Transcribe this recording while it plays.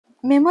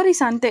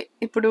Memories అంతే.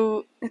 ఇప్పుడు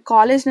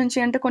college నుంచి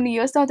అంటే కొన్ని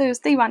ఇయర్స్ తర్వాత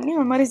చూస్తే ఇవన్నీ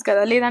మెమరీస్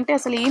కదా, లేదంటే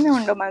అసలు ఏమీ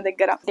ఉండవు మన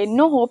దగ్గర.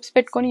 ఎన్నో హోప్స్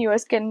పెట్టుకొని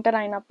యూఎస్కి ఎంటర్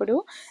అయినప్పుడు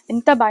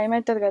ఎంత భయం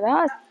అవుతుంది కదా.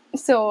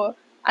 సో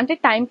అంటే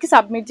టైంకి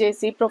సబ్మిట్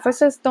చేసి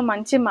ప్రొఫెసర్స్తో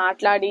మంచి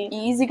మాట్లాడి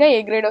ఈజీగా ఏ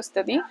గ్రేడ్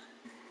వస్తుంది,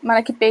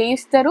 మనకి పే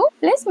ఇస్తారు,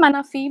 ప్లస్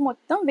మన ఫీ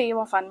మొత్తం వేవ్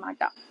ఆఫ్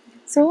అనమాట.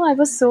 So I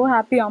was so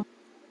happy.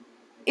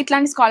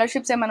 ఇట్లాంటి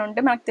స్కాలర్షిప్స్ ఏమైనా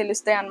ఉంటే మనకు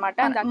తెలుస్తాయి అనమాట.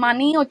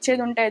 మనీ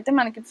వచ్చేది ఉంటే అయితే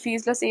మనకి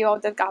ఫీజులో సేవ్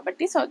అవుతుంది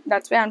కాబట్టి. So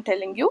that's why I'm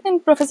telling you. నేను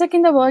ప్రొఫెసర్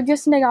కింద వర్క్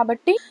చేస్తుండే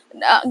కాబట్టి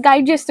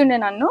గైడ్ చేస్తుండే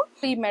నన్ను.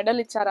 ఈ మెడల్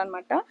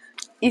ఇచ్చారనమాట,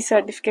 ఈ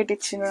సర్టిఫికేట్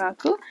ఇచ్చిండు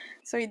నాకు.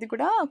 సో ఇది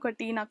కూడా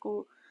ఒకటి నాకు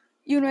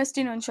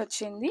యూనివర్సిటీ నుంచి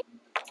వచ్చింది.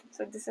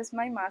 So this is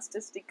my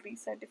masters degree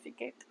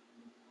certificate.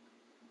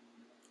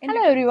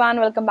 Hello everyone,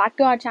 welcome back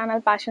to our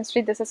channel Passion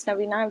Street. This is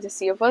Naveena. If this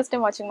is your first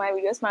time watching my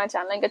videos, my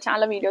channel ఇంకా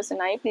చాలా videos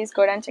ఉన్నాయి. Please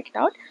go and check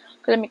it out.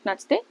 ఒకవేళ మీకు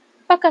నచ్చితే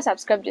పక్కా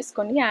subscribe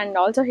చేసుకోండి and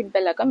also hit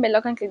bell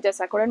icon click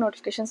చేసా కూడా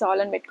notifications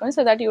all అని పెట్టుకోండి,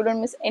 so that you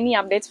don't miss any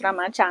updates from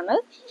our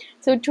channel.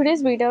 So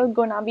today's video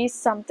gonna be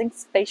something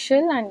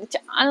special and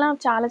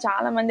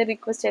చాలా మంది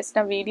రిక్వెస్ట్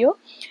చేసిన వీడియో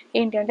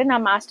ఏంటంటే నా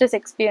మాస్టర్స్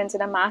ఎక్స్పీరియన్స్,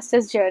 నా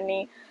masters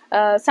journey,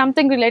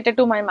 something related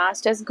to my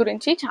masters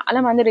గురించి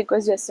చాలా మంది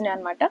రిక్వెస్ట్ చేస్తున్నాయి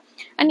అనమాట.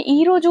 అండ్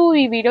ఈరోజు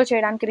ఈ వీడియో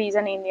చేయడానికి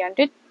రీజన్ ఏంటి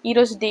అంటే,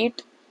 ఈరోజు డేట్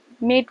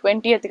May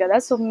 20th కదా.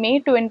 So May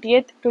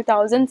 20th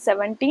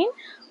 2017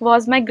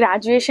 was my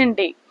graduation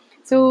day.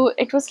 So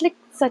it was like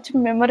such a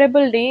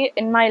memorable day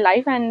in my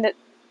life, and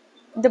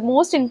the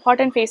most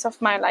important phase of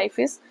my life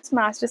is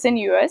masters in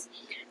US.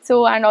 So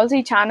and also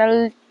ఈ channel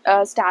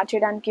start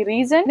చేయడానికి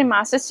reason, నేను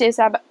masters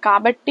చేసా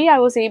కాబట్టి I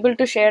was able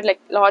to share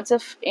like lots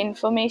of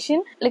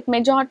information. Like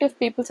majority of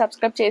people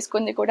subscribe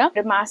చేసుకుంది కూడా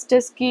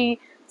మాస్టర్స్కి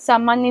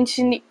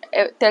సంబంధించి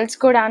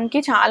తెలుసుకోవడానికి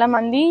చాలా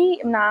మంది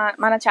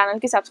మన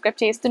ఛానల్కి సబ్స్క్రైబ్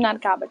చేస్తున్నారు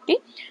కాబట్టి.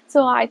 So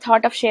I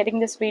thought of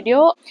sharing this video.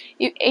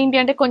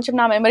 ఏంటి అంటే కొంచెం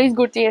నా మెమరీస్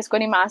గుర్తు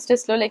చేసుకొని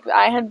మాస్టర్స్లో like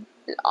I had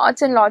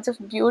lots and lots of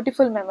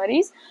beautiful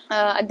memories.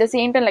 At the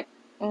same time like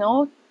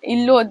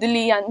ఇల్లు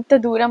వదిలి అంత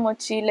దూరం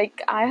వచ్చి like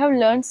I have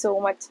learn so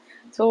much.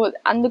 So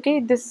అందుకే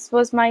this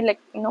was my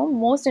like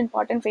most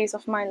important phase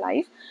of my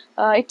life.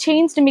 It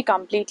changed me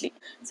completely.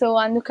 So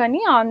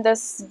అందుకని on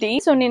this day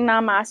so నేను నా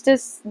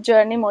masters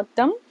journey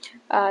మొత్తం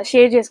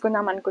షేర్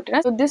చేసుకుందాం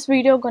అనుకుంటున్నా. So this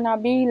video gonna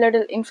be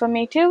little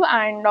informative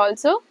and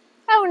also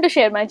I want to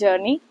share my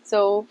journey. So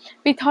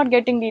without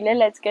getting delay,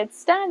 let's get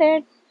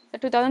started.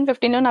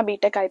 2015లో నా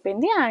BTech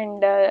అయిపోయింది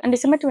and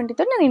December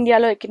 20th నేను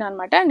ఇండియాలో ఎక్కిన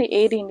అనమాట, అండ్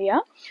ఎయిర్ ఇండియా.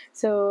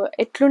 సో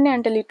ఎట్లుండే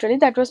అంటే literally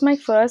that was my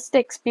first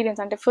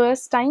experience. అంటే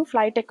first time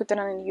flight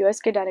ఎక్కుతున్నాను నేను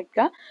యూఎస్కి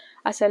డైరెక్ట్గా.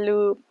 అసలు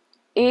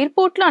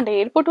ఎయిర్పోర్ట్లో అంటే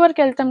ఎయిర్పోర్ట్ వరకు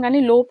వెళ్తాం కానీ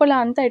లోపల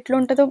అంతా ఎట్లా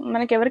ఉంటుందో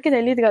మనకి ఎవరికి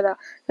తెలియదు కదా.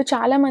 సో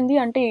చాలామంది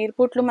అంటే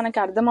ఎయిర్పోర్ట్లో మనకి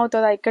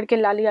అర్థమవుతుందా ఎక్కడికి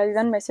వెళ్ళాలి అది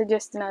అని మెసేజ్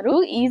చేస్తున్నారు.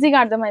 ఈజీగా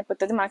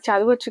అర్థమైపోతుంది, మనకు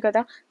చదవచ్చు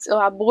కదా. సో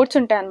ఆ బోర్డ్స్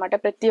ఉంటాయి అనమాట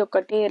ప్రతి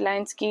ఒక్కటి,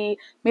 ఎయిర్లైన్స్కి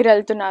మీరు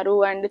వెళ్తున్నారు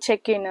and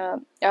check in,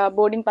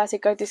 boarding pass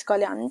ఎక్కడ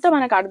తీసుకోవాలి అంతా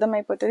మనకు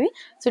అర్థమైపోతుంది.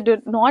 So do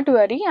not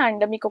worry.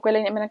 And మీకు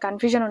ఒకవేళ ఏమైనా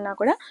కన్ఫ్యూజన్ ఉన్నా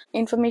కూడా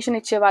ఇన్ఫర్మేషన్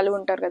ఇచ్చే వాళ్ళు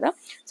ఉంటారు కదా,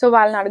 సో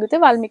వాళ్ళని అడిగితే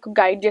వాళ్ళు మీకు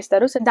గైడ్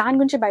చేస్తారు. సో దాని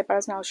గురించి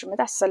భయపడాల్సిన అవసరం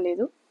అయితే అస్సలు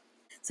లేదు.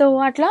 సో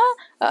అట్లా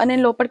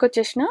నేను లోపలికి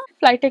వచ్చేసిన.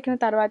 ఫ్లైట్ ఎక్కిన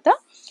తర్వాత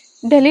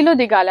ఢిల్లీలో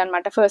దిగాలి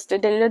అనమాట. ఫస్ట్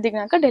ఢిల్లీలో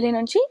దిగినాక ఢిల్లీ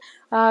నుంచి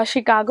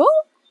షికాగో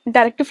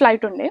డైరెక్ట్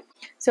ఫ్లైట్ ఉండే.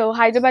 సో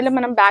హైదరాబాద్లో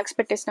మనం బ్యాగ్స్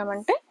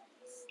పెట్టేసినామంటే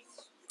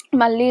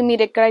మళ్ళీ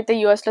మీరు ఎక్కడైతే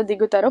యూఎస్లో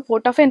దిగుతారో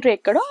పోర్ట్ ఆఫ్ ఎంట్రీ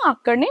ఎక్కడో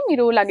అక్కడనే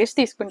మీరు లగేజ్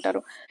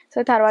తీసుకుంటారు.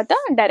 సో తర్వాత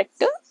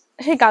డైరెక్ట్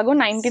షికాగో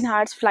 19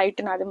 hours ఫ్లైట్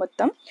నాది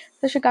మొత్తం.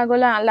 సో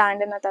షికాగోలో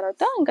ల్యాండ్ అయిన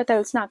తర్వాత ఇంకా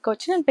తెలిసిన అక్క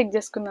వచ్చి నేను పిక్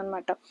చేసుకున్నాను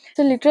అనమాట.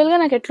 సో లిటరల్గా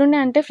నాకు ఎట్లుండే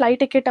అంటే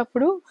ఫ్లైట్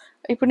ఎక్కేటప్పుడు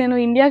ఇప్పుడు నేను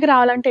ఇండియాకి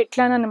రావాలంటే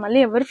ఎట్లా నన్ను మళ్ళీ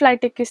ఎవరు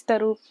ఫ్లైట్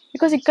ఎక్కిస్తారు,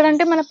 బికాస్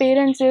ఇక్కడంటే మన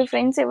పేరెంట్స్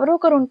ఫ్రెండ్స్ ఎవరో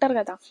ఒకరు ఉంటారు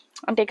కదా.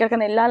 అంటే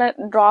ఎక్కడికైనా వెళ్ళాల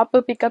డ్రాప్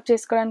పికప్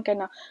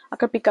చేసుకోవడానికైనా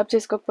అక్కడ పికప్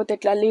చేసుకోకపోతే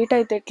ఎట్లా, లేట్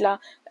అయితే ఎట్లా,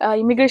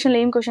 ఇమిగ్రేషన్లో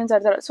ఏం క్వశ్చన్స్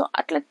అడతారు. సో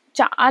అట్లా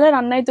చాలా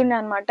రన్ అవుతుండే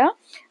అనమాట.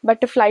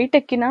 బట్ ఫ్లైట్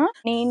ఎక్కిన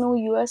నేను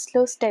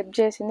యూఎస్లో స్టెప్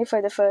చేసింది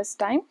for the first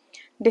time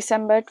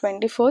December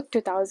 24th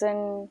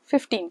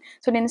 2015.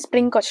 So నేను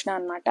స్ప్రింగ్కి వచ్చిన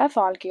అనమాట,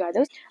 ఫాల్కి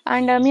కాదు.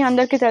 అండ్ మీ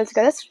అందరికీ తెలుసు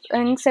కదా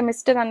స్ప్రింగ్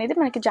సెమిస్టర్ అనేది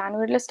మనకి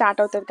జనవరిలో స్టార్ట్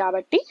అవుతుంది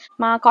కాబట్టి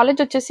మా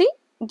కాలేజ్ వచ్చేసి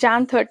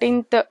Jan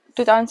 13th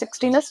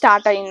 2016లో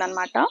స్టార్ట్ అయ్యింది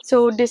అనమాట. సో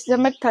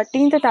December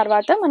 13th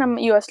తర్వాత మనం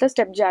యూఎస్లో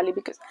స్టెప్ చేయాలి,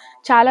 బికాస్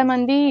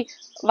చాలామంది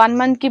 1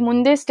 monthకి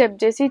ముందే స్టెప్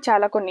చేసి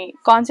చాలా కొన్ని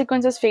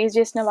కాన్సిక్వెన్సెస్ ఫేస్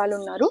చేసిన వాళ్ళు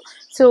ఉన్నారు.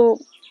 సో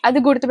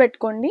అది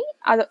గుర్తుపెట్టుకోండి,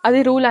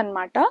 అది రూల్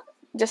అనమాట.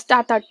 జస్ట్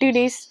ఆ 30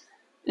 days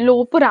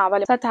లోపు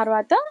రావాలి. ఆ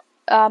తర్వాత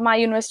మా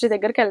యూనివర్సిటీ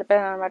దగ్గరికి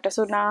వెళ్ళిపోయాను అనమాట.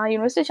 సో నా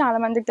యూనివర్సిటీ చాలా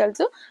మందికి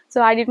తెలుసు. So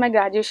I did my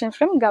graduation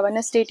from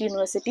governor state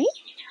university.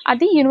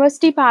 అది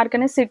యూనివర్సిటీ పార్క్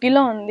అనే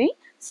సిటీలో ఉంది.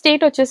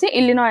 స్టేట్ వచ్చేసి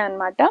ఇల్లినాయ్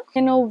అనమాట.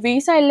 నేను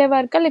వీసా వెళ్ళే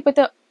వరకు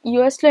లేకపోతే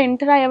యూఎస్లో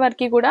ఎంటర్ అయ్యే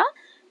వరకు కూడా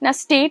నా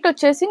స్టేట్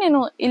వచ్చేసి నేను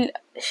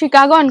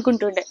షికాగో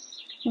అనుకుంటుండే,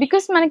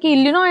 బికాస్ మనకి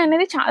ఇల్లినాయ్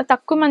అనేది చాలా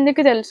తక్కువ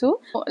మందికి తెలుసు.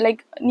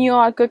 లైక్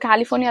న్యూయార్క్,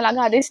 కాలిఫోర్నియా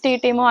లాగా అదే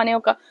స్టేట్ ఏమో అనే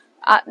ఒక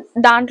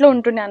దాంట్లో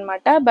ఉంటుండే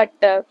అనమాట.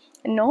 బట్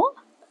నో,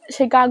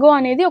 షికాగో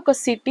అనేది ఒక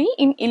city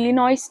in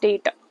Illinois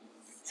state.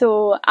 So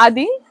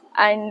అది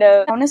అండ్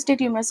గవర్నర్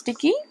స్టేట్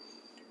యూనివర్సిటీకి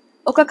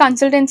ఒక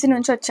కన్సల్టెన్సీ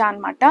నుంచి వచ్చా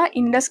అనమాట.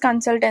 ఇండస్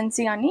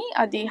కన్సల్టెన్సీ అని,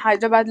 అది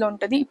హైదరాబాద్లో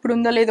ఉంటుంది. ఇప్పుడు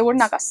ఉందో లేదో కూడా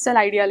నాకు అస్సలు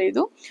ఐడియా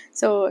లేదు.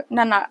 సో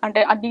నన్ను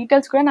అంటే ఆ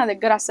డీటెయిల్స్ కూడా నా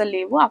దగ్గర అస్సలు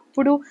లేవు.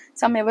 అప్పుడు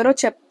ఎవరో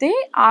చెప్తే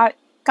ఆ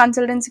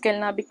కన్సల్టెన్సీకి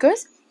వెళ్ళిన.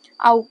 బికాస్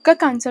ఆ ఒక్క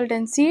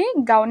కన్సల్టెన్సీ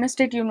గవర్నర్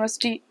స్టేట్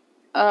యూనివర్సిటీ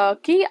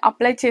కి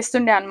అప్లై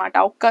చేస్తుండే అనమాట.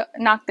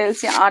 నాకు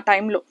తెలిసి ఆ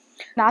టైంలో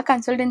నా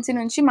కన్సల్టెన్సీ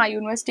నుంచి మా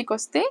యూనివర్సిటీకి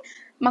వస్తే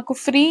మాకు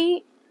ఫ్రీ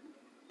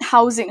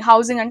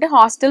హౌసింగ్ అంటే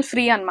హాస్టల్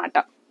ఫ్రీ అనమాట.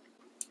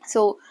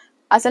 సో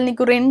అసలు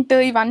నీకు రెంట్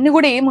ఇవన్నీ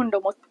కూడా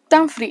ఏముండవు,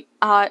 మొత్తం ఫ్రీ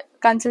ఆ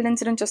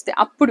కన్సల్టెన్సీ నుంచి వస్తే.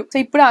 అప్పుడు సో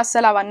ఇప్పుడు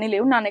అస్సలు అవన్నీ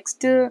లేవు. నా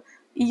నెక్స్ట్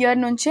ఇయర్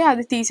నుంచే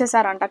అది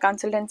తీసేసారంట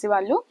కన్సల్టెన్సీ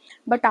వాళ్ళు.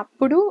 బట్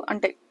అప్పుడు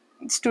అంటే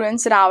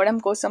స్టూడెంట్స్ రావడం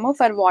కోసము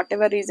ఫర్ వాట్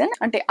ఎవర్ రీజన్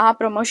అంటే ఆ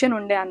ప్రమోషన్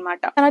ఉండే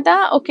అనమాట. తర్వాత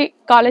ఓకే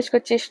కాలేజ్కి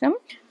వచ్చేసినాం.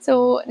 సో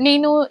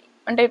నేను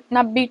అంటే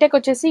నా బీటెక్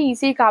వచ్చేసి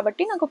ఈసీ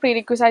కాబట్టి నాకు ప్రీ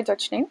రిక్విజైట్స్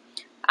వచ్చినాయి.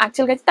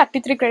 యాక్చువల్గా అయితే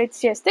 33 క్రెడిట్స్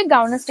చేస్తే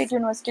గవర్నర్ స్టేట్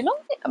యూనివర్సిటీలో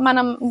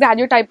మనం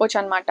గ్రాడ్యుయేట్ అయిపోవచ్చు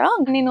అనమాట.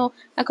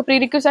 నాకు ప్రీ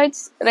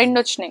రిక్విజైట్స్ 2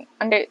 వచ్చినాయి,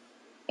 అంటే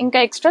ఇంకా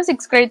ఎక్స్ట్రా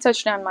 6 క్రెడిట్స్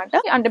వచ్చినాయి అనమాట.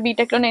 అంటే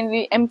బీటెక్లో నేను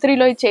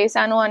M3లో ఇది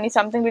చేశాను అని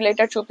సంథింగ్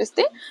రిలేటెడ్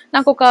చూపిస్తే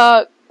నాకు ఒక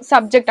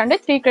సబ్జెక్ట్ అంటే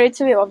 3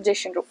 క్రెడిట్స్ ఆఫ్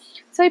చేసిండ్రు.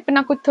 సో ఇప్పుడు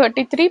నాకు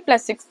 33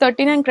 + 6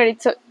 39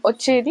 క్రెడిట్స్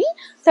వచ్చేది.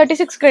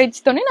 36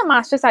 క్రెడిట్స్తోనే నా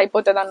మాస్టర్స్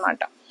అయిపోతుంది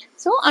అనమాట.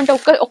 సో అంటే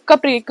ఒక్క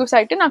ప్రీ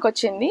రిక్విజైట్ నాకు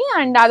వచ్చింది.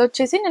 అండ్ అది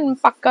వచ్చేసి నేను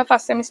పక్కా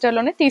ఫస్ట్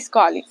సెమిస్టర్లోనే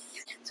తీసుకోవాలి.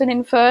 సో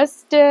నేను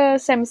ఫస్ట్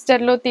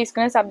సెమిస్టర్లో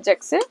తీసుకునే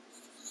సబ్జెక్ట్స్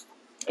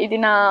ఇది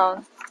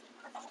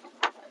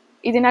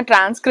నా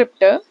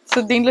ట్రాన్స్క్రిప్ట్. సో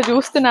దీంట్లో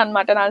చూస్తున్నాను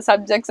అనమాట నా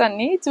సబ్జెక్ట్స్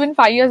అన్ని. ఇట్స్ బిన్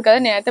 5 years కదా,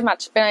 నేనైతే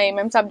మర్చిపోయినా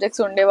ఏమేమి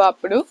సబ్జెక్ట్స్ ఉండేవో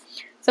అప్పుడు.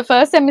 సో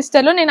ఫస్ట్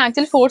సెమిస్టర్లో నేను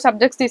యాక్చువల్లీ 4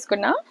 సబ్జెక్ట్స్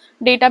తీసుకున్నా.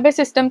 డేటాబేస్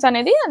సిస్టమ్స్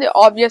అనేది అది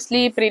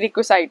obviously pre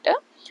requisite.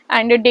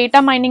 And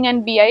data mining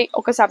and BI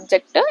ఒక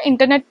సబ్జెక్ట్,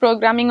 ఇంటర్నెట్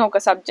ప్రోగ్రామింగ్ ఒక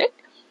subject,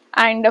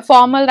 and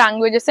formal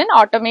languages and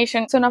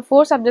automation. So నా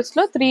 4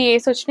 సబ్జెక్ట్స్లో 3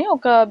 A's వచ్చినాయి,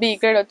 ఒక B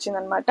గ్రేడ్ వచ్చింది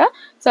అనమాట.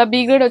 సో ఆ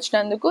B గ్రేడ్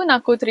వచ్చినందుకు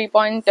నాకు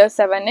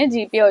 3.7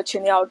 GPA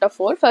వచ్చింది అవుట్ ఆఫ్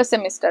 4 ఫస్ట్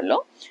సెమిస్టర్లో.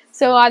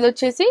 సో అది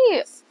వచ్చేసి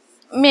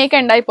మేక్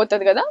ఎండ్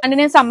అయిపోతుంది కదా. అంటే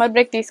నేను సమ్మర్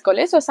బ్రేక్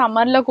తీసుకోలేదు. సో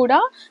సమ్మర్లో కూడా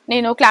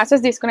నేను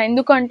క్లాసెస్ తీసుకున్నాను.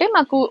 ఎందుకంటే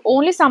మాకు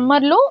ఓన్లీ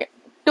సమ్మర్లో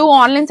 2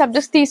 ఆన్లైన్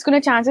సబ్జెక్ట్స్ తీసుకునే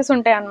ఛాన్సెస్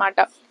ఉంటాయి అనమాట.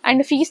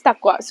 అండ్ ఫీజ్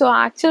తక్కువ. సో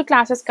యాక్చువల్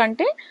క్లాసెస్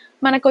కంటే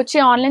మనకు వచ్చే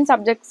online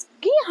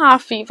సబ్జెక్ట్స్కి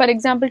half fee. For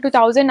example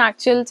 2000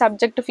 actual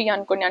subject fee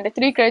అనుకోండి, అంటే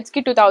 3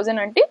 క్రెడిట్స్కి 2000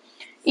 అంటే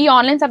ఈ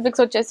ఆన్లైన్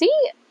సబ్జెక్ట్స్ వచ్చేసి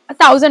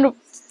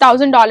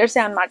 $1000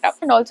 అనమాట.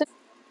 అండ్ ఆల్సో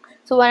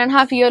సో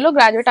 1.5 yearలో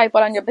గ్రాడ్యుయేట్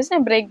అయిపోవాలని చెప్పేసి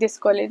నేను బ్రేక్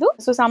తీసుకోలేదు.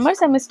 సో సమ్మర్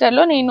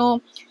సెమిస్టర్లో నేను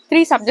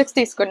 3 సబ్జెక్ట్స్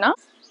తీసుకున్నా.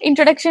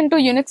 Introduction to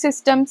Unix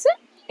systems,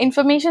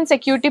 information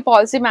security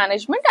policy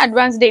management,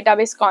 advance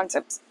database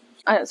concepts.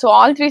 So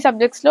all 3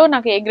 సబ్జెక్ట్స్లో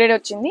నాకు A గ్రేడ్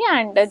వచ్చింది.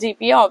 And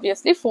GPA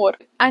obviously 4.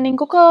 అండ్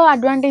ఇంకొక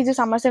అడ్వాంటేజ్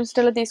సమ్మర్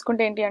సెమిస్టర్లో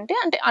తీసుకుంటే ఏంటి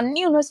అంటే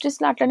అన్ని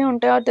యూనివర్సిటీస్లో అట్లనే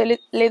ఉంటాయో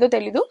లేదో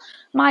తెలీదు.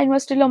 మా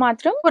యూనివర్సిటీలో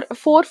మాత్రం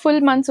 4 full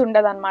months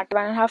ఉండదు అనమాట,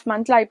 1.5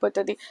 monthsలో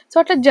అయిపోతుంది. సో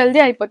అట్లా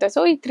జల్దీ అయిపోతుంది.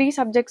 సో ఈ 3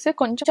 సబ్జెక్ట్స్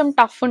కొంచెం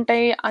టఫ్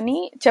ఉంటాయి అని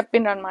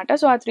చెప్పిండ్రు అనమాట.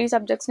 సో ఆ 3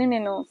 సబ్జెక్ట్స్ని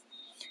నేను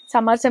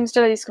సమ్మర్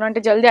సెమిస్టర్లో తీసుకున్నాను,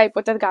 అంటే జల్దీ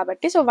అయిపోతుంది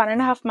కాబట్టి. సో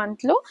 1.5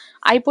 monthsలో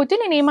అయిపోతే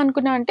నేను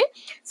ఏమనుకున్నా అంటే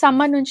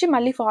సమ్మర్ నుంచి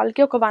మళ్ళీ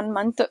ఫాల్కి ఒక 1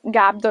 month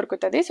గ్యాప్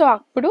దొరుకుతుంది. సో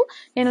అప్పుడు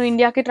నేను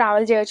ఇండియాకి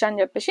ట్రావెల్ చేయొచ్చు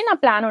అని చెప్పేసి నా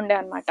ప్లాన్ ఉండే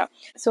అనమాట.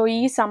 సో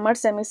ఈ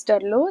సమ్మర్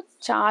సెమిస్టర్లో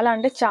చాలా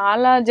అంటే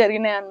చాలా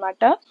జరిగినాయి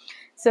అనమాట.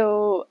 సో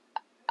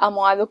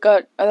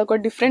అదొక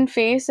different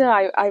face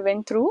I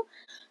went through.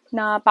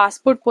 నా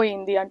పాస్పోర్ట్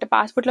పోయింది, అంటే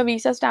పాస్పోర్ట్లో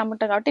వీసా స్టాంప్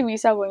ఉంటుంది కాబట్టి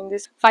వీసా పోయింది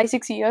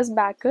 5-6 years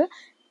బ్యాక్.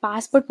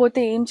 పాస్పోర్ట్ పోతే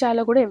ఏం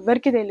చేయాలో కూడా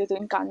ఎవరికి తెలియదు.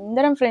 ఇంకా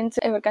అందరం ఫ్రెండ్స్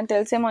ఎవరికైనా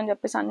తెలిసేమో అని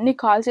చెప్పేసి అన్ని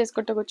కాల్స్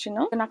చేసుకుంటూ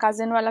కూర్చున్నాం. నా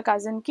కజిన్ వాళ్ళ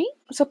కజిన్కి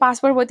సో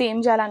పాస్పోర్ట్ పోతే ఏం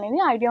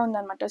చేయాలనేది ఐడియా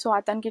ఉందన్నమాట. సో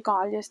అతనికి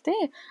కాల్ చేస్తే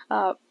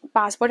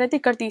పాస్పోర్ట్ అయితే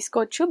ఇక్కడ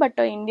తీసుకోవచ్చు,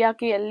 బట్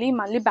ఇండియాకి వెళ్ళి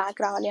మళ్ళీ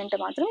బ్యాక్ రావాలి అంటే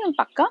మాత్రం నేను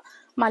పక్కా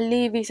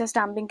మళ్ళీ వీసా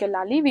స్టాంపింగ్కి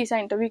వెళ్ళాలి, వీసా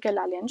ఇంటర్వ్యూకి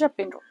వెళ్ళాలి అని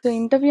చెప్పిండ్రు. సో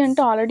ఇంటర్వ్యూ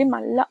అంటే ఆల్రెడీ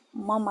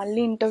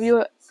మళ్ళీ ఇంటర్వ్యూ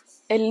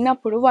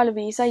వెళ్ళినప్పుడు వాళ్ళు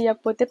వీసా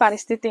ఇవ్వకపోతే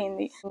పరిస్థితి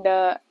ఏంది. అండ్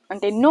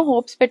అంటే ఎన్నో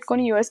హోప్స్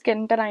పెట్టుకొని యూఎస్కి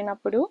ఎంటర్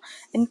అయినప్పుడు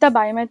ఎంత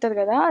భయం అవుతుంది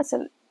కదా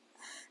అసలు.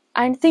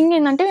 అండ్ థింగ్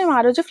ఏంటంటే మేము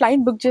ఆ రోజు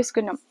ఫ్లైట్ బుక్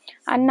చేసుకున్నాం.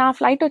 అండ్ నా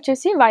ఫ్లైట్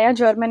వచ్చేసి వయా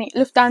జర్మనీ,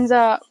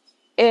 లుఫ్తాన్జా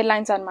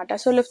ఎయిర్లైన్స్ అనమాట.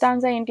 సో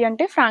లుఫ్తాన్జా ఏంటి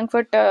అంటే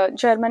ఫ్రాంక్ఫర్ట్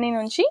జర్మనీ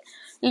నుంచి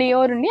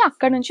లియోర్ ఉండి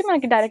అక్కడ నుంచి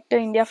మనకి డైరెక్ట్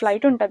ఇండియా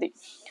ఫ్లైట్ ఉంటుంది.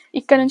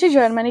 ఇక్కడ నుంచి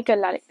జర్మనీకి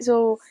వెళ్ళాలి. సో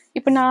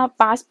ఇప్పుడు నా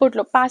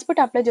పాస్పోర్ట్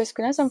అప్లై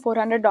చేసుకున్నా సమ్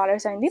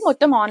 $400 అయింది,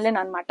 మొత్తం ఆన్లైన్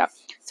అనమాట.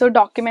 సో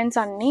డాక్యుమెంట్స్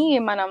అన్నీ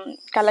మనం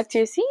కలెక్ట్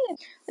చేసి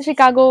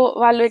షికాగో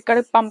వాళ్ళు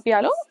ఎక్కడికి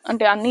పంపించాలో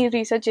అంటే అన్నీ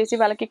రీసెర్చ్ చేసి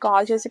వాళ్ళకి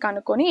కాల్ చేసి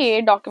కనుక్కొని ఏ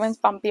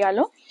డాక్యుమెంట్స్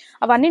పంపించాలో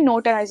అవన్నీ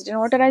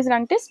నోటరైజ్డ్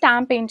అంటే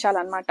stamp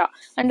వేయించాలన్నమాట.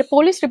 And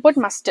police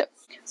report must.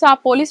 So ఆ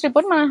పోలీస్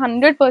రిపోర్ట్ మనం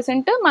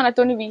 100%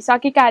 మనతోని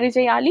వీసాకి క్యారీ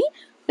చేయాలి,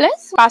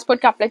 ప్లస్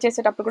పాస్పోర్ట్కి అప్లై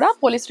చేసేటప్పుడు కూడా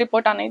పోలీస్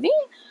రిపోర్ట్ అనేది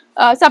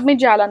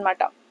సబ్మిట్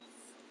చేయాలన్నమాట.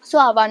 సో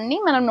అవన్నీ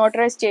మనం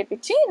నోటరైజ్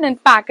చేయించి నేను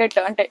ప్యాకెట్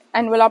అంటే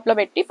ఎన్వెలాప్లో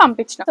పెట్టి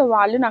పంపించిన. సో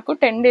వాళ్ళు నాకు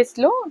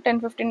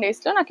 10-15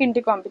 డేస్లో నాకు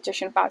ఇంటికి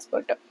పంపించేసిన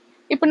పాస్పోర్ట్.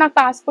 ఇప్పుడు నాకు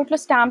పాస్పోర్ట్లో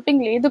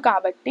స్టాంపింగ్ లేదు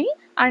కాబట్టి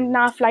అండ్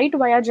నా ఫ్లైట్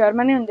వయా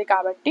జర్మనీ ఉంది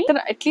కాబట్టి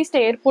అట్లీస్ట్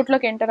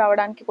ఎయిర్పోర్ట్లోకి ఎంటర్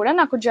అవ్వడానికి కూడా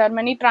నాకు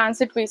జర్మనీ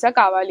ట్రాన్సిట్ వీసా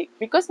కావాలి.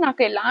 బికాస్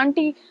నాకు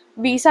ఎలాంటి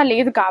వీసా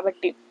లేదు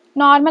కాబట్టి.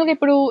 నార్మల్గా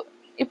ఇప్పుడు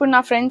ఇప్పుడు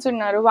నా ఫ్రెండ్స్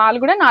ఉన్నారు, వాళ్ళు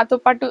కూడా నాతో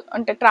పాటు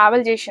అంటే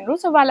ట్రావెల్ చేసిండ్రు.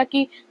 సో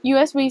వాళ్ళకి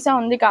యూఎస్ వీసా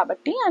ఉంది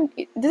కాబట్టి, అండ్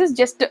దిస్ ఇస్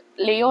జస్ట్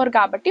లే ఓవర్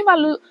కాబట్టి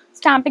వాళ్ళు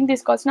స్టాంపింగ్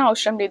తీసుకోవాల్సిన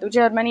అవసరం లేదు.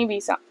 జర్మనీ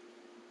వీసా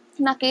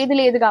నాకు ఏది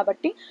లేదు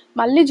కాబట్టి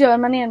మళ్ళీ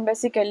జర్మనీ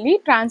ఎంబసీకి వెళ్ళి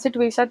ట్రాన్సిట్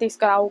వీసా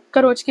తీసుకురా, ఒక్క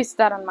రోజుకి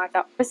ఇస్తారనమాట.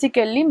 ఎంబసీకి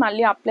వెళ్ళి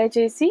మళ్ళీ అప్లై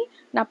చేసి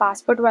నా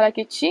పాస్పోర్ట్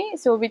వాళ్ళకి ఇచ్చి,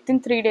 సో విత్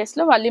ఇన్ 3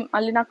 daysలో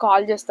మళ్ళీ నాకు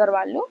కాల్ చేస్తారు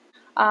వాళ్ళు,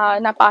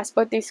 నా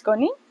పాస్పోర్ట్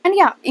తీసుకొని. అండ్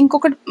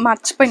ఇంకొకటి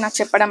మర్చిపోయినా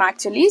చెప్పడం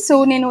యాక్చువల్లీ. సో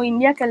నేను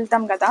ఇండియాకి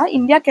వెళ్తాం కదా,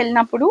 ఇండియాకి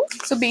వెళ్ళినప్పుడు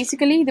సో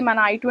బేసికలీ ఇది మన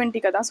I-20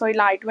 కదా, సో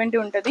ఇలా I-20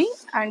 ఉంటుంది.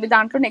 అండ్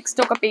దాంట్లో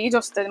నెక్స్ట్ ఒక పేజ్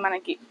వస్తుంది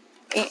మనకి,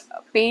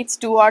 page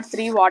 2 or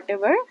 3 what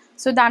ever.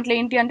 So దాంట్లో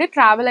ఏంటి అంటే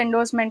ట్రావెల్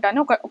ఎండోర్స్మెంట్ అని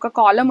ఒక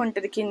కాలం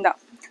ఉంటుంది కింద.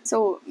 సో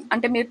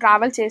అంటే మీరు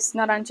ట్రావెల్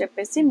చేస్తున్నారని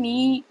చెప్పేసి మీ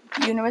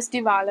యూనివర్సిటీ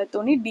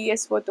వాళ్ళతోని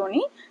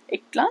డిఎస్ఓతోని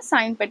ఇట్లా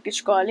sign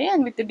పెట్టించుకోవాలి,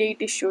 and with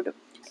date issued.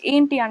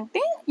 ఏంటి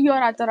అంటే యు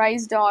ఆర్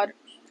అథరైజ్డ్ ఆర్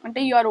అంటే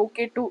you are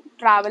okay to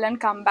travel and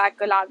come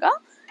back లాగా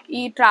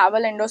ఈ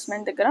ట్రావెల్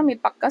ఎండోర్స్మెంట్ దగ్గర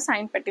మీరు పక్కా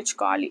సైన్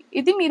పెట్టించుకోవాలి.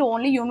 ఇది మీరు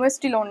ఓన్లీ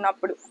యూనివర్సిటీలో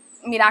ఉన్నప్పుడు,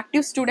 మీరు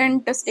యాక్టివ్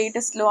స్టూడెంట్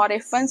స్టేటస్లో ఆర్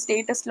F1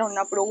 స్టేటస్లో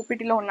ఉన్నప్పుడు,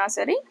 ఓపీటీలో ఉన్నా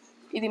సరే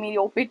ఇది మీ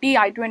ఓపీటీ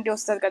I-20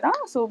 వస్తుంది కదా,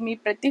 సో మీ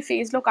ప్రతి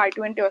ఫేజ్లో ఒక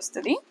I-20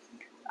 వస్తుంది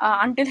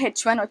అంటిల్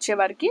H1 వచ్చే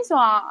వరకు. సో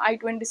ఆ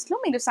I-20స్లో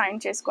మీరు సైన్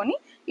చేసుకొని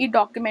ఈ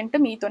డాక్యుమెంట్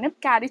మీతోనే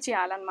క్యారీ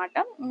చేయాలన్నమాట.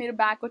 మీరు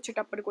బ్యాక్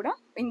వచ్చేటప్పుడు కూడా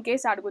ఇన్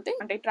కేస్ అడిగితే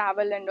అంటే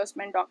ట్రావెల్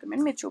ఎండోర్స్మెంట్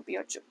డాక్యుమెంట్ మీరు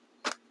చూపించవచ్చు.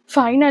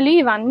 ఫైనలీ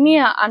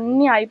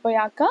ఇవన్నీ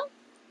అయిపోయాక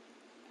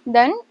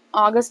దెన్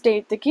August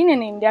 8కి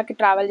నేను ఇండియాకి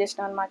ట్రావెల్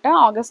చేసిన అనమాట.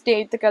 August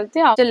 8కి వెళ్తే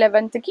August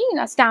 11కి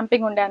నా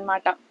స్టాంపింగ్ ఉండే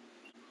అనమాట.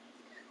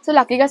 సో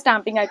లక్కీగా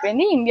స్టాంపింగ్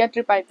అయిపోయింది, ఇండియా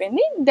ట్రిప్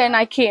అయిపోయింది. Then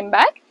I came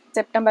back.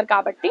 September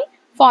కాబట్టి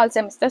ఫాల్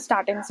సెమిస్టర్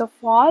స్టార్ట్ అయింది. సో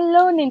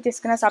ఫాల్లో నేను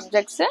తీసుకున్న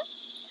subjects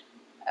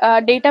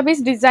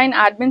database design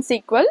admin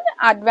SQL,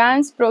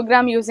 advance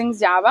programme using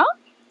Java,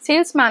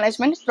 sales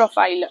management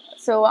profile.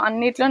 So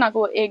అన్నిట్లో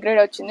నాకు ఏ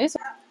గ్రేడ్ వచ్చింది.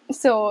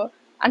 సో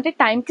అంటే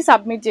టైంకి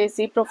సబ్మిట్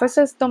చేసి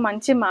ప్రొఫెసర్స్తో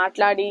మంచి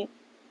మాట్లాడి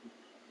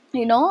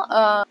యూనో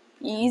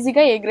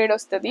ఈజీగా ఏ గ్రేడ్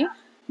వస్తుంది.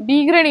 బి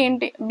గ్రేడ్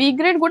ఏంటి, బి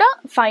గ్రేడ్ కూడా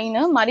ఫైన్,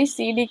 మరి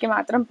సిడికి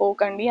మాత్రం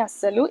పోకండి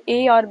అస్సలు. A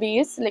or B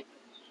is like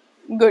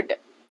good.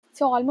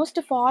 So almost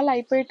fall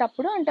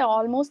అయిపోయేటప్పుడు అంటే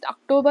ఆల్మోస్ట్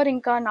అక్టోబర్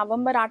ఇంకా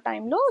నవంబర్ ఆ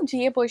టైంలో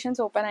GA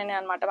పొజిషన్స్ ఓపెన్ అయినాయి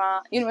అనమాట మా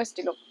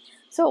యూనివర్సిటీలో.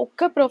 సో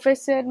ఒక్క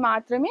ప్రొఫెసర్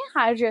మాత్రమే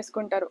హైర్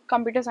చేసుకుంటారు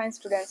కంప్యూటర్ సైన్స్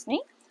స్టూడెంట్స్ని,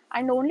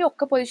 అండ్ ఓన్లీ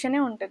ఒక్క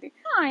పొజిషనే ఉంటుంది.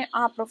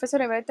 ఆ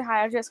ప్రొఫెసర్ ఎవరైతే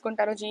హైర్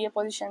చేసుకుంటారో GA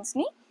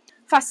పొజిషన్స్ని,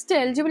 ఫస్ట్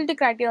ఎలిజిబిలిటీ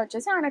క్రైటీరియా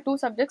వచ్చేసి ఆయన 2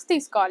 subjects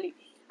తీసుకోవాలి.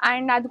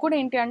 అండ్ అది కూడా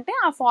ఏంటి అంటే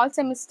ఆ ఫాల్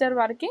సెమిస్టర్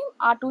వరకు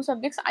ఆ 2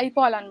 subjects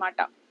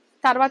అయిపోవాలన్నమాట,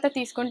 తర్వాత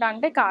తీసుకుంటా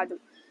అంటే కాదు.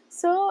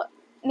 సో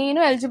నేను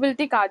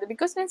ఎలిజిబిలిటీ కాదు,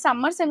 బికాస్ నేను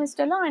సమ్మర్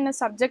సెమిస్టర్లో ఆయన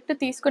సబ్జెక్ట్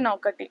తీసుకున్నా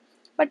ఒకటి,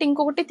 బట్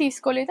ఇంకొకటి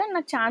తీసుకోలేదు, అండ్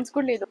నాకు ఛాన్స్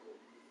కూడా లేదు.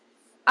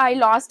 ఐ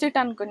లాస్ట్ ఇట్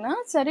అనుకున్నా.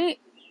 సరే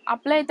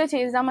అప్లై అయితే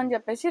చేద్దామని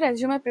చెప్పేసి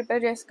రెజ్యూమే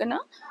ప్రిపేర్ చేసుకున్నా.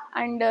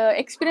 అండ్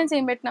ఎక్స్పీరియన్స్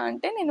ఏం పెట్టినా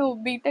అంటే నేను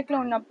బీటెక్లో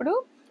ఉన్నప్పుడు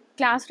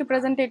క్లాస్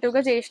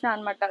రిప్రజెంటేటివ్గా చేసిన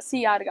అనమాట,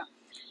 CRగా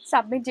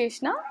సబ్మిట్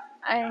చేసిన.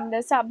 అండ్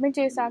సబ్మిట్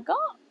చేశాక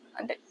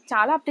అంటే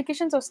చాలా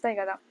అప్లికేషన్స్ వస్తాయి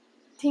కదా,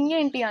 థింగ్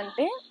ఏంటి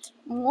అంటే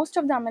మోస్ట్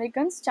ఆఫ్ ద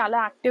అమెరికన్స్ చాలా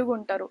యాక్టివ్గా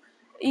ఉంటారు,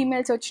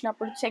 ఈమెయిల్స్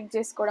వచ్చినప్పుడు చెక్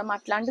చేసుకోవడం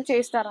అట్లాంటివి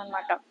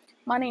చేస్తారనమాట.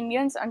 మన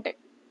ఇండియన్స్ అని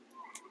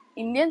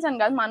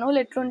కాదు, మన వాళ్ళు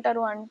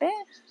ఎట్లుంటారు అంటే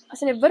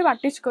అసలు ఎవ్వరు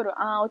పట్టించుకోరు,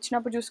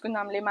 వచ్చినప్పుడు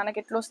చూసుకుందాంలే మనకి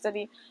ఎట్లా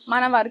వస్తుంది,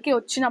 మన వరకు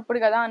వచ్చినప్పుడు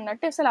కదా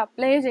అన్నట్టు అసలు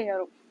అప్లై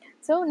చేయరు.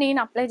 సో నేను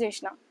అప్లై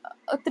చేసిన,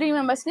 3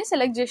 members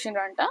సెలెక్ట్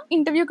చేసిండ్రు అంట,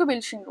 ఇంటర్వ్యూకి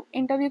పిలిచిండ్రు.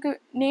 ఇంటర్వ్యూకి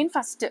నేను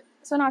ఫస్ట్,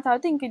 సో నా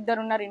తర్వాత ఇంక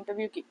 2 ఉన్నారు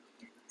ఇంటర్వ్యూకి.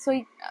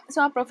 సో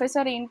ఆ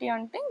ప్రొఫెసర్ ఏంటి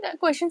అంటే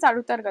క్వశ్చన్స్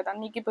అడుగుతారు కదా,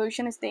 నీకు ఈ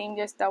పొజిషన్ ఇస్తే ఏం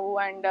చేస్తావు,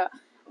 and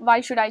why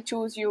should I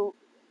choose you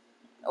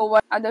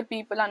over other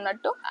people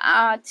అన్నట్టు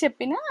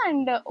చెప్పిన.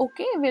 And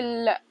okay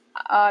will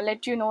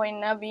let you know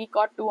in week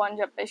or 2 అని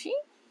చెప్పేసి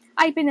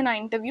అయిపోయింది నా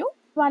ఇంటర్వ్యూ.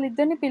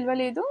 వాళ్ళిద్దరిని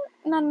పిలవలేదు,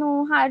 నన్ను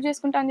హైర్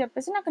చేసుకుంటా అని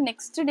చెప్పేసి నాకు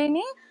నెక్స్ట్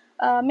డేనే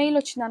మెయిల్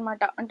వచ్చింది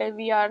అనమాట, అంటే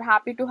we are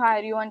happy to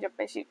hire you అని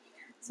చెప్పేసి.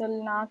 సో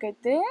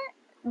నాకైతే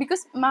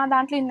బికాస్ మా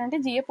దాంట్లో ఏంటంటే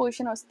GA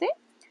పొజిషన్ వస్తే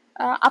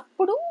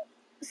అప్పుడు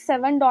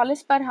 $7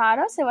 per hour,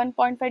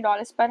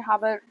 $7.5 per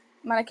hour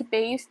మనకి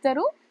పే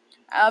ఇస్తారు.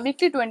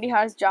 వీక్లీ 20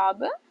 hours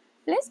జాబ్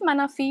ప్లస్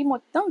మన ఫీ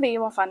మొత్తం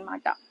వేవ్ ఆఫ్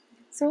అనమాట.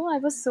 So I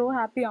was so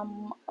happy.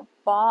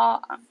 అబ్బా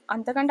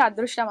అంతకంటే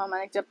అదృష్టమా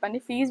మనకి చెప్పండి,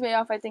 ఫీజ్ వే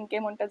ఆఫ్ అయితే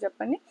ఇంకేముంటుంది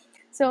చెప్పండి.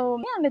 So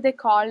and they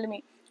called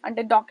me,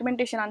 అంటే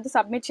డాక్యుమెంటేషన్ అంతా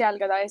సబ్మిట్ చేయాలి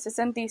కదా,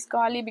 SSN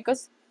తీసుకోవాలి,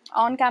 బికాస్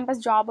ఆన్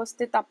క్యాంపస్ జాబ్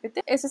వస్తే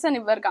తప్పితే SSN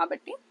ఇవ్వరు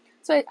కాబట్టి.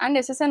 సో అండ్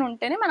SSN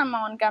ఉంటేనే మనం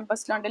ఆన్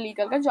క్యాంపస్లో అంటే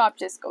లీగల్గా జాబ్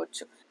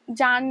చేసుకోవచ్చు.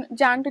 జాన్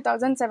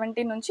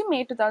 2017 నుంచి మే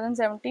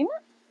 2017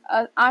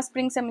 ఆ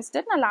స్ప్రింగ్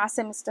సెమిస్టర్ నా లాస్ట్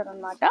సెమిస్టర్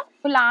అనమాట.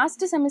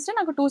 లాస్ట్ సెమిస్టర్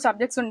నాకు 2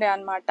 subjects ఉండే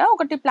అనమాట,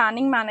 ఒకటి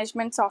ప్లానింగ్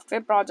మేనేజ్మెంట్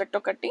సాఫ్ట్వేర్ ప్రాజెక్ట్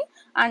ఒకటి,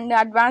 and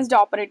advanced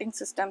operating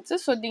systems.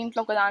 So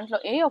దీంట్లో ఒక దాంట్లో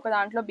A, ఒక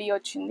దాంట్లో B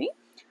వచ్చింది.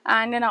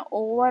 అండ్ నా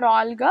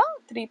ఓవరాల్గా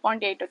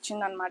 3.8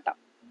 వచ్చింది అనమాట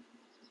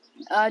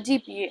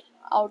GPA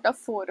out of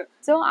 4.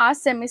 సో ఆ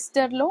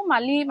సెమిస్టర్లో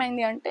మళ్ళీ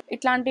ఏమైంది అంటే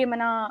ఇట్లాంటి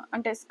ఏమైనా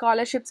అంటే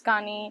స్కాలర్షిప్స్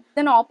కానీ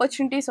ఏదైనా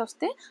ఆపర్చునిటీస్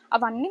వస్తే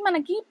అవన్నీ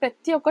మనకి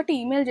ప్రతి ఒక్కటి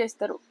ఈమెయిల్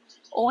చేస్తారు.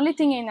 ఓన్లీ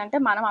థింగ్ ఏంటంటే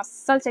మనం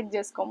అస్సలు చెక్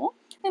చేసుకోము.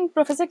 నేను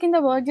ప్రొఫెసర్ కింద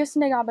వర్క్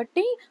చేస్తుండే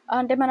కాబట్టి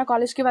అంటే మన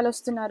కాలేజ్కి వాళ్ళు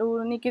వస్తున్నారు,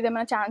 నీకు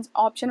ఇదేమైనా ఛాన్స్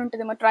ఆప్షన్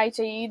ఉంటుందేమో ట్రై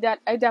చెయ్యి,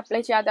 ఇది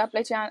అప్లై చేయి, అది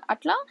అప్లై చేయాలి,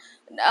 అట్లా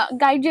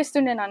గైడ్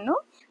చేస్తుండే నన్ను.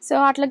 సో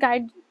అట్లా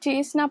గైడ్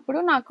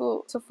చేసినప్పుడు నాకు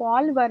సో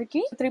ఫాల్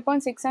వరకు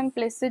 3.6 అండ్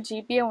ప్లస్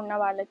జీపీఏ ఉన్న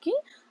వాళ్ళకి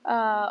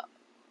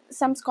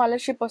సమ్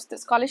స్కాలర్షిప్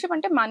వస్తుంది. స్కాలర్షిప్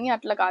అంటే మనీ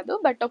అట్లా కాదు,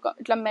 బట్ ఒక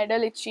ఇట్లా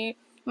మెడల్ ఇచ్చి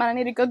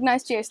మనని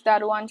రికగ్నైజ్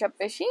చేస్తారు అని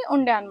చెప్పేసి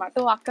ఉండే అనమాట.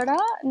 సో అక్కడ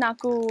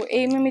నాకు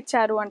ఏమేమి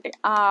ఇచ్చారు అంటే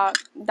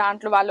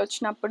దాంట్లో వాళ్ళు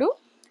వచ్చినప్పుడు,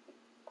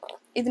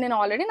 ఇది నేను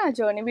ఆల్రెడీ నా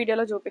జర్నీ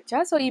వీడియోలో చూపించా.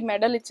 సో ఈ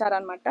మెడల్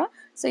ఇచ్చారనమాట.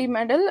 సో ఈ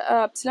మెడల్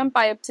ఎప్సిలాన్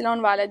పై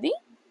ఎప్సిలాన్ వాళ్ళది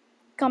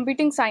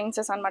కంప్యూటింగ్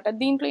సైన్సెస్ అనమాట.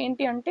 దీంట్లో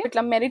ఏంటి అంటే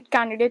ఇట్లా మెరిట్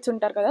క్యాండిడేట్స్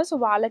ఉంటారు కదా, సో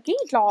వాళ్ళకి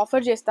ఇట్లా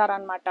ఆఫర్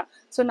చేస్తారనమాట.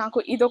 సో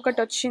నాకు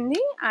ఇదొకటి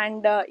వచ్చింది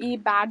అండ్ ఈ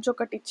బ్యాడ్జ్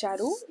ఒకటి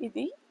ఇచ్చారు.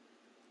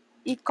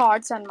 ఈ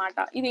కార్డ్స్ అనమాట.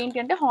 ఇది ఏంటి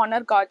అంటే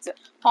హానర్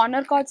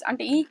కార్డ్స్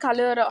అంటే ఈ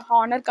కలర్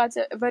హానర్ కార్డ్స్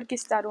ఎవరికి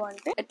ఇస్తారు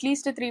అంటే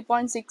at least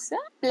 3.6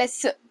 plus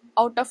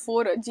out of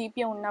 4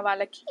 GPA ఉన్న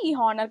వాళ్ళకి ఈ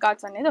హానర్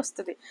కార్డ్స్ అనేది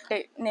వస్తుంది.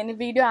 నేను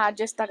వీడియో యాడ్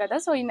చేస్తా కదా,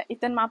 సో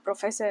ఇతను మా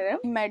ప్రొఫెసర్.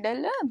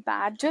 మెడల్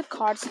బ్యాడ్జ్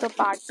కార్డ్స్తో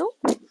పాటు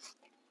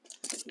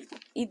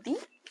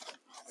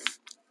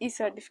ఈ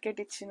సర్టిఫికేట్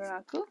ఇచ్చిండు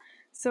నాకు.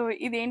 సో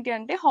ఇదేంటి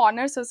అంటే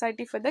honour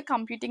society for the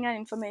computing and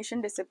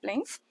information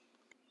disciplines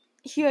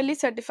hereby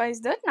certifies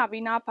that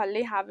Naveena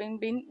Reddy, having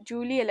been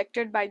duly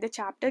elected by the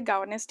chapter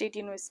Governor State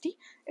University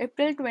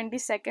April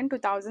 22nd,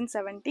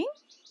 2017,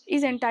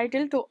 is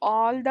entitled to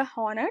all the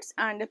honors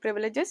and the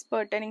privileges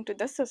pertaining to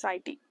the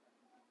society.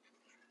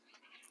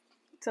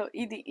 So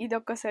ఇది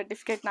ఒక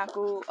certificate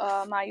నాకు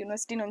మా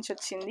university నుంచి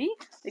వచ్చింది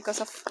because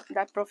of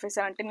that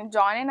professor. అంటే నేను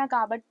join అయినా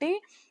కాబట్టి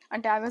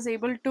అంటే I was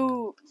able to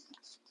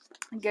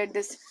get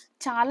this.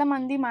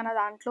 చాలామంది మన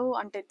దాంట్లో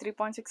అంటే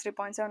 3.6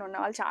 3.7 ఉన్న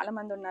వాళ్ళు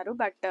చాలామంది ఉన్నారు,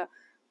 బట్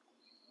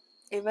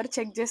ఎవరు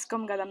చెక్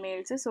చేసుకోం కదా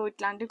మెయిల్స్. సో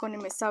ఇట్లాంటివి కొన్ని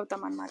మిస్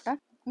అవుతాం అనమాట.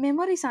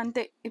 మెమరీస్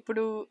అంతే.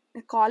 ఇప్పుడు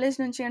కాలేజ్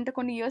నుంచి అంటే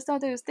కొన్ని ఇయర్స్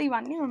తర్వాత చూస్తే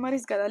ఇవన్నీ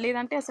మెమరీస్ కదా,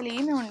 లేదంటే అసలు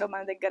ఏమీ ఉండవు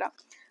మన దగ్గర.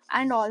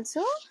 అండ్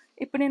ఆల్సో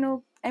ఇప్పుడు నేను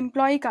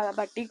ఎంప్లాయీ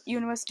కాబట్టి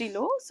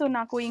యూనివర్సిటీలో, సో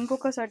నాకు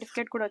ఇంకొక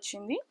సర్టిఫికేట్ కూడా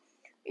వచ్చింది.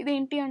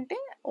 ఇదేంటి అంటే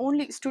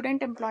ఓన్లీ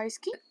స్టూడెంట్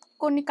ఎంప్లాయీస్కి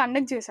కొన్ని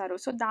కండక్ట్ చేశారు.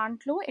 సో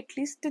దాంట్లో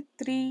అట్లీస్ట్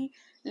 3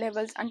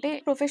 లెవెల్స్ అంటే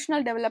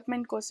ప్రొఫెషనల్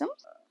డెవలప్మెంట్ కోసం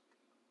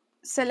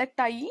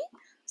సెలెక్ట్ అయ్యి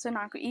సో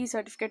నాకు ఈ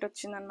సర్టిఫికేట్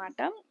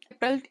వచ్చిందనమాట.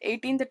 April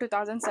 18th,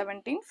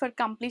 2017 for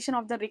completion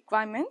of the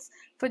requirements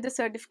for the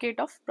certificate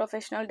of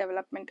professional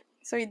development.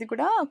 So ఇది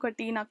కూడా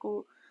ఒకటి నాకు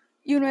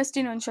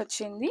యూనివర్సిటీ నుంచి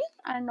వచ్చింది.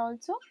 అండ్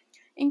ఆల్సో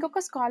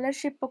ఇంకొక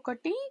స్కాలర్షిప్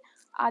ఒకటి,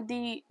 అది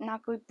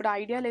నాకు ఇప్పుడు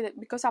ఐడియా లేదు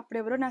బికాస్ అప్పుడు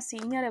ఎవరో నా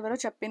సీనియర్ ఎవరో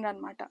చెప్పిండ్రు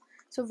అనమాట.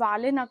 సో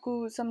వాళ్ళే నాకు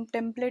సమ్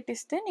టెంప్లెట్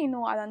ఇస్తే నేను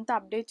అదంతా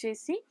అప్డేట్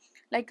చేసి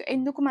లైక్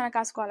ఎందుకు మనకు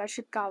ఆ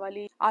స్కాలర్షిప్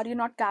కావాలి, are you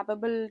not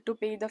capable to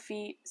pay the fee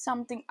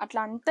something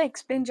అట్లా అంతా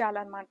ఎక్స్ప్లెయిన్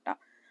చేయాలన్నమాట.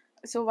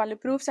 సో వాళ్ళు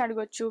ప్రూఫ్స్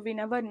అడగొచ్చు, వి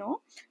నెవర్ నో.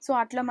 సో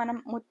అట్లా మనం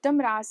మొత్తం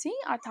రాసి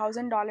ఆ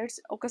 $1000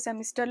 ఒక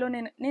సెమిస్టర్లో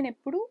నేను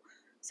ఎప్పుడు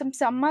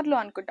సమ్మర్లో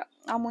అనుకుంటా,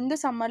 ఆ ముందు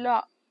సమ్మర్లో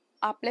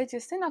అప్లై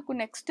చేస్తే నాకు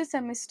నెక్స్ట్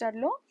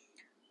సెమిస్టర్లో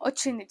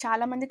వచ్చింది.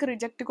 చాలామందికి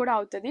రిజెక్ట్ కూడా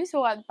అవుతుంది, సో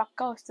అది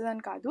పక్కా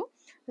వస్తుందని కాదు.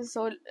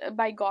 సో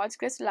బై గాడ్స్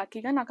గ్రేస్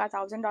లక్కీగా నాకు ఆ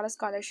 $1000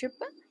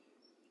 స్కాలర్షిప్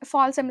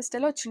ఫాల్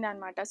సెమిస్టర్లో వచ్చింది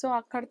అనమాట. సో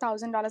అక్కడ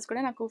 $1000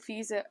 కూడా నాకు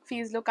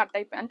ఫీజులో కట్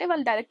అయిపోయి, అంటే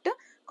వాళ్ళు డైరెక్ట్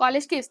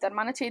కాలేజ్కి ఇస్తారు,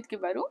 మన చేతికి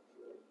ఇవ్వరు.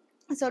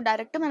 సో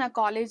డైరెక్ట్ మన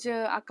కాలేజ్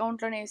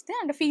అకౌంట్లోనే ఇస్తే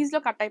అంటే ఫీజులో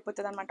కట్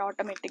అయిపోతుంది అనమాట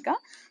ఆటోమేటిక్గా.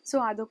 సో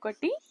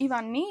అదొకటి.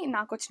 ఇవన్నీ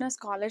నాకు వచ్చిన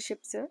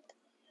స్కాలర్షిప్స్.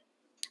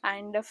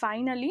 అండ్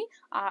ఫైనలీ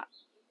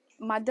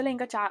మధ్యలో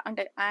ఇంకా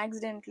అంటే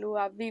యాక్సిడెంట్లు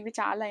అవి ఇవి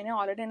చాలా అయినాయి,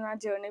 ఆల్రెడీ నా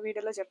జర్నీ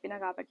వీడియోలో చెప్పిన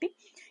కాబట్టి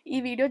ఈ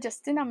వీడియో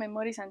జస్ట్ నా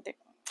మెమరీస్ అంతే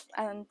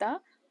అదంతా.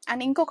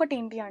 అండ్ ఇంకొకటి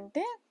ఏంటి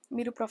అంటే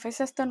మీరు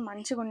ప్రొఫెసర్స్తో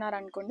మంచిగా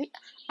ఉన్నారనుకోండి,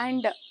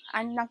 అండ్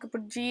నాకు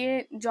ఇప్పుడు జిఏ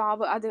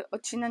జాబ్ అది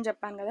వచ్చిందని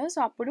చెప్పాను కదా, సో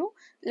అప్పుడు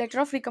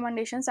లెటర్ ఆఫ్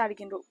రికమెండేషన్స్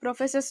అడిగిండ్రు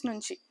ప్రొఫెసర్స్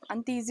నుంచి.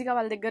 అంత ఈజీగా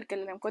వాళ్ళ దగ్గరికి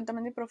వెళ్ళలేం.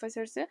 కొంతమంది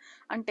ప్రొఫెసర్స్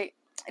అంటే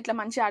ఇట్లా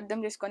మంచిగా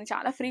అర్థం చేసుకొని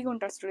చాలా ఫ్రీగా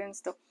ఉంటారు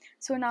స్టూడెంట్స్తో.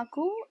 సో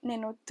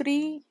నేను 3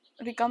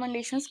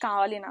 రికమెండేషన్స్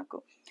కావాలి.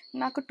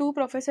 నాకు 2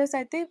 ప్రొఫెసర్స్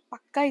అయితే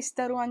పక్కా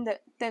ఇస్తారు అని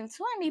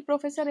తెలుసు. అండ్ ఈ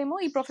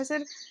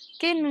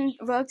ప్రొఫెసర్కే నేను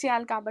వర్క్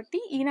చేయాలి కాబట్టి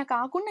ఈయన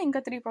కాకుండా ఇంకా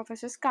 3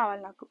 ప్రొఫెసర్స్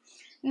కావాలి నాకు.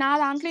 నా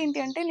దాంట్లో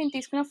ఏంటి అంటే నేను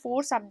తీసుకున్న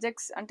 4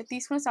 సబ్జెక్ట్స్ అంటే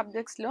తీసుకున్న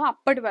సబ్జెక్ట్స్లో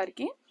అప్పటి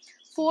వరకు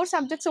 4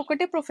 సబ్జెక్ట్స్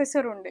ఒకటే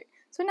ప్రొఫెసర్ ఉండే.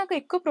 సో నాకు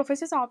ఎక్కువ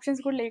ప్రొఫెసర్స్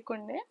ఆప్షన్స్ కూడా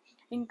లేకుండే.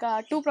 ఇంకా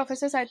 2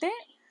 ప్రొఫెసర్స్ అయితే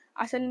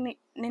అసలు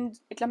నేను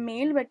ఇట్లా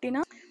మెయిల్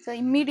పెట్టినా సో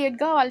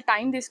ఇమ్మీడియట్గా వాళ్ళు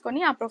టైం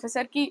తీసుకొని ఆ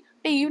ప్రొఫెసర్కి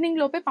అంటే ఈవినింగ్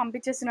లోపే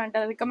పంపించేస్తున్నంట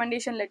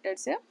recommendation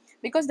letters,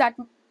 because that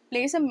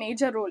place a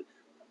major role.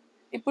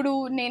 ఇప్పుడు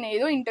నేను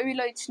ఏదో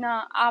ఇంటర్వ్యూలో ఇచ్చిన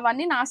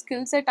అవన్నీ నా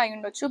స్కిల్ సెట్ అయి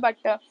ఉండొచ్చు,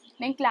 బట్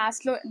నేను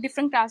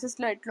డిఫరెంట్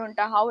క్లాసెస్లో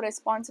ఎట్లుంటా, హౌ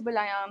రెస్పాన్సిబుల్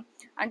అయ్యా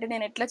అంటే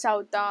నేను ఎట్లా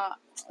చదువుతా,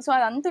 సో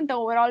అదంతా ఉంటుంది,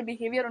 ఓవరాల్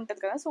బిహేవియర్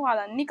ఉంటుంది కదా. సో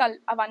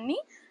అవన్నీ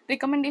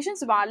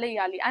రికమెండేషన్స్ వాళ్ళే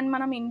ఇవ్వాలి. అండ్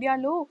మనం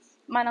ఇండియాలో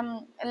మనం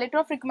లెటర్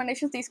ఆఫ్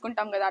రికమెండేషన్స్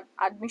తీసుకుంటాం కదా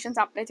అడ్మిషన్స్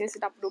అప్లై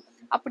చేసేటప్పుడు.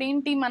 అప్పుడు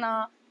ఏంటి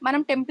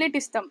మనం టెంప్లెట్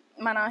ఇస్తాం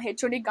మన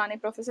హెచ్ఓడికి కానీ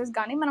ప్రొఫెసర్స్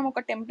కానీ, మనం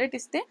ఒక టెంప్లెట్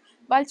ఇస్తే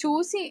వాళ్ళు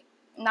చూసి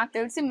నాకు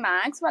తెలిసి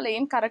మ్యాథ్స్ వాళ్ళు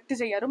ఏం కరెక్ట్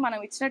చేయరు, మనం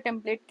ఇచ్చిన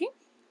టెంప్లెట్కి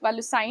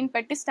వాళ్ళు సైన్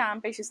పెట్టి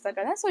స్టాంప్ వేసి ఇస్తారు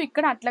కదా. సో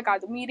ఇక్కడ అట్లా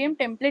కాదు, మీరేం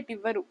టెంప్లెట్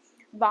ఇవ్వరు,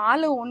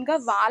 వాళ్ళ ఓన్గా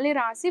వాళ్ళే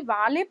రాసి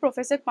వాళ్ళే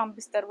ప్రొఫెసర్కి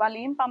పంపిస్తారు. వాళ్ళు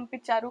ఏం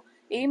పంపించారు,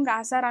 ఏం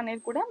రాశారు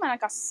అనేది కూడా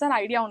మనకు అస్సలు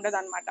ఐడియా ఉండదు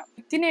అనమాట.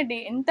 విత్ ఇన్ ఏ డే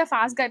ఎంత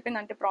ఫాస్ట్గా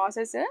అయిపోయిందంటే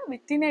process,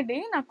 with in a day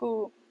నాకు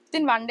విత్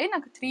ఇన్ 1 డే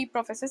నాకు 3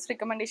 ప్రొఫెసర్స్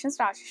రికమెండేషన్స్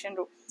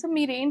రాసేసిండ్రు. సో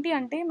మీరేంటి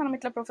అంటే మనం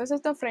ఇట్లా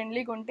ప్రొఫెసర్స్తో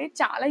ఫ్రెండ్లీగా ఉంటే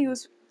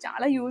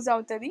చాలా యూజ్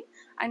అవుతుంది.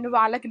 అండ్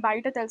వాళ్ళకి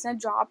బయట తెలిసిన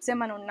జాబ్స్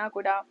ఏమైనా ఉన్నా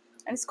కూడా,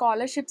 అండ్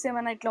స్కాలర్షిప్స్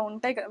ఏమైనా ఇట్లా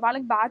ఉంటాయి కదా,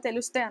 వాళ్ళకి బాగా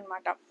తెలుస్తాయి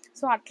అనమాట.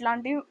 సో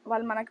అట్లాంటివి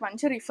వాళ్ళు మనకి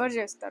మంచిగా రిఫర్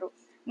చేస్తారు.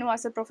 నువ్వు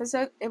అసలు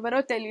ప్రొఫెసర్ ఎవరో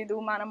తెలీదు,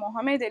 మన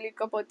మొహమే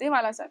తెలియకపోతే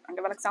అంటే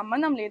వాళ్ళకి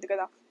సంబంధం లేదు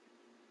కదా.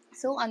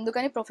 సో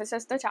అందుకని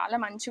ప్రొఫెసర్స్తో చాలా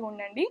మంచిగా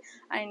ఉండండి.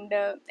 అండ్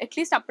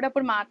అట్లీస్ట్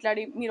అప్పుడప్పుడు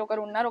మాట్లాడి మీరు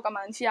ఒకరు ఉన్నారు ఒక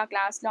మనిషి ఆ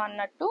క్లాస్లో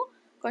అన్నట్టు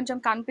కొంచెం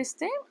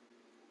కనిపిస్తే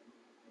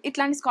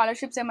ఇట్లాంటి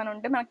స్కాలర్షిప్స్ ఏమైనా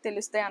ఉంటే మనకు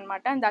తెలుస్తాయి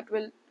అనమాట. అండ్ దట్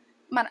విల్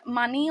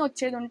మనీ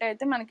వచ్చేది ఉంటే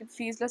అయితే మనకి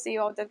ఫీజులో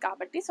సేవ్ అవుతుంది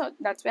కాబట్టి. So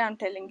that's why I'm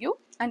telling you.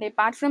 And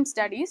apart from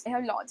studies I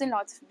have lots and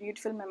lots of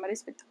beautiful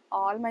memories with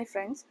all my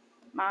friends.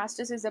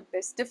 Masters is the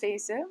best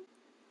phase.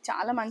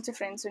 చాలా మంచి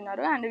friends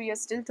ఉన్నారు and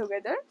we are still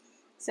together.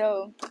 So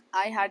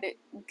I had a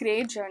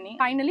great journey.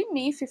 Finally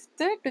May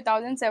 5th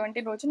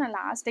 2017 రోజు నా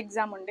last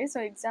exam ఉండే. So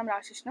exam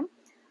రాసేసినాం,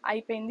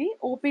 అయిపోయింది.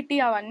 OPT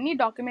అవన్నీ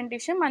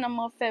documentation మనం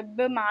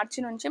March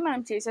నుంచి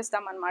మనం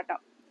చేసేస్తాం అనమాట,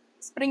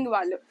 స్ప్రింగ్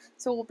వాళ్ళు.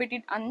 సో ఓపీటీ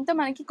అంతా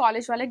మనకి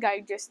కాలేజ్ వాళ్ళే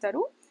గైడ్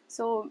చేస్తారు.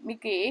 సో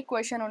మీకు ఏ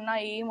క్వశ్చన్ ఉన్నా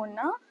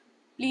ఏమున్నా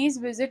please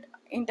visit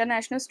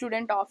international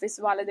student office.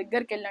 వాళ్ళ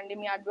దగ్గరికి వెళ్ళండి,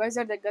 మీ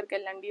అడ్వైజర్ దగ్గరికి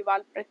వెళ్ళండి,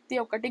 వాళ్ళు ప్రతి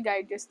ఒక్కటి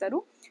గైడ్ చేస్తారు.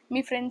 మీ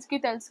ఫ్రెండ్స్కి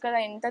తెలుసు కదా,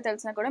 ఎంత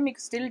తెలిసినా కూడా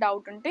మీకు స్టిల్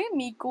డౌట్ ఉంటే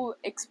మీకు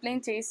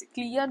ఎక్స్ప్లెయిన్ చేసి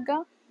క్లియర్గా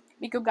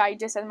మీకు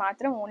గైడ్ చేసేది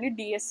మాత్రం only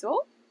DSO,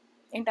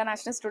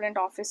 international student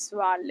office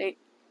వాళ్ళే.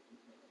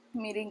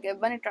 మీరు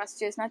ఇంకెవ్వరిని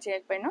ట్రస్ట్ చేసినా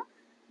చేయకపోయినా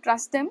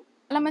ట్రస్ట్ దెమ్.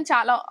 అలా మనం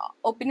చాలా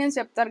ఒపీనియన్స్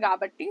చెప్తారు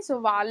కాబట్టి, సో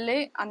వాళ్ళే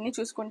అన్నీ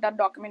చూసుకుంటారు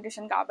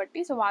డాక్యుమెంటేషన్ కాబట్టి.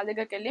 సో వాళ్ళ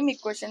దగ్గరికి వెళ్ళి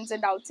మీకు క్వశ్చన్స్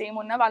డౌట్స్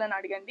ఏమున్నా వాళ్ళని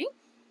అడగండి.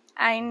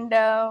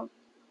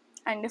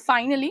 అండ్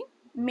ఫైనలీ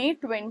May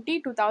 20,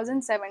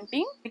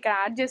 2017 ఇక్కడ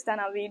యాడ్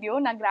చేస్తాను ఆ వీడియో,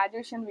 నా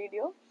గ్రాడ్యుయేషన్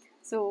వీడియో.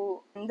 సో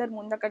అందరు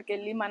ముందు అక్కడికి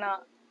వెళ్ళి మన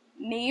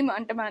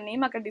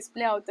నేమ్ అక్కడ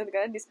డిస్ప్లే అవుతుంది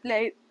కదా, డిస్ప్లే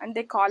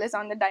అంటే college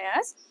on the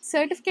dais.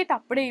 Certificate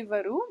అప్పుడే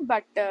ఇవ్వరు,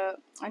 బట్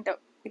అంటే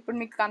ఇప్పుడు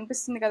మీకు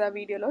కనిపిస్తుంది కదా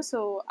వీడియోలో, సో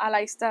అలా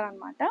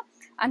ఇస్తారనమాట.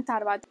 అండ్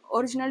తర్వాత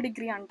ఒరిజినల్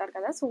డిగ్రీ అంటారు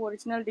కదా, సో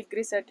ఒరిజినల్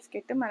డిగ్రీ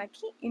సర్టిఫికేట్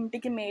మనకి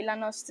ఇంటికి మెయిల్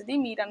అని వస్తుంది,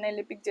 మీరన్న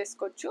వెళ్ళి పిక్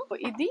చేసుకోవచ్చు.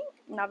 ఇది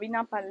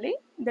నవీనాపల్లి,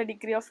 the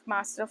degree of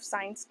master of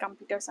science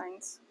computer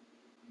science.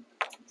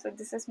 So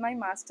this is my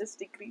masters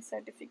degree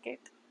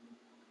certificate.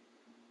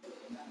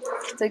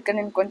 So ఇక్కడ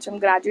నేను కొంచెం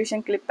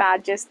గ్రాడ్యుయేషన్ క్లిప్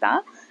యాడ్ చేస్తా.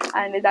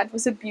 And that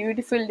was a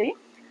beautiful day.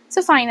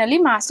 So finally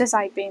masters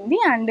అయిపోయింది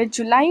అండ్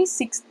July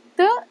 6th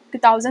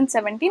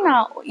 2017 నా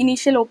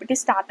initial OPT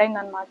start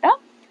అయిందనమాట.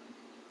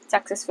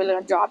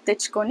 సక్సెస్ఫుల్గా job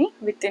తెచ్చుకొని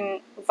with in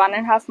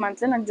 1.5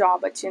 months నాకు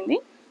జాబ్ వచ్చింది.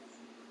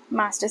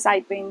 మాస్టర్స్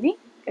అయిపోయింది,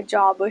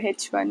 job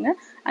H1,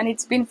 and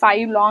it's been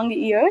 5 long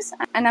years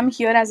and I'm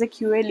here as a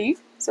QA lead.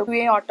 So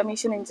QA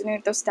automation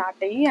engineer to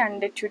start ayi,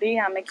 and today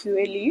I'm a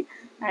QA lead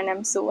and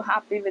I'm so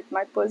happy with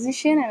my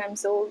position and I'm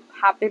so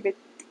happy with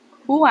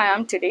who I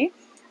am today.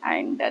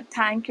 And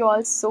thank you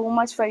all so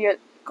much for your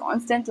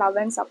constant love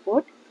and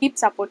support. Keep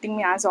supporting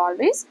me as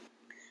always.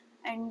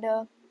 And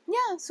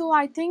yeah, so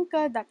I think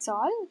that's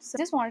all. So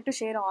I just wanted to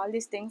share all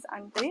these things.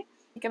 Ante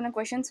ikemna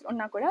questions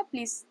unna kuda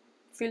please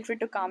feel free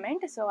to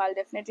comment. So I'll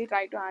definitely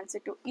try to answer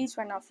to each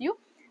one of you.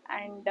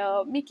 And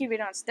meeki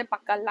video nachite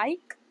pakka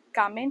like,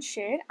 comment,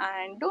 share,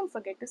 and don't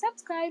forget to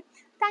subscribe.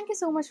 Thank you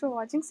so much for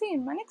watching. See you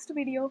in my next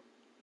video.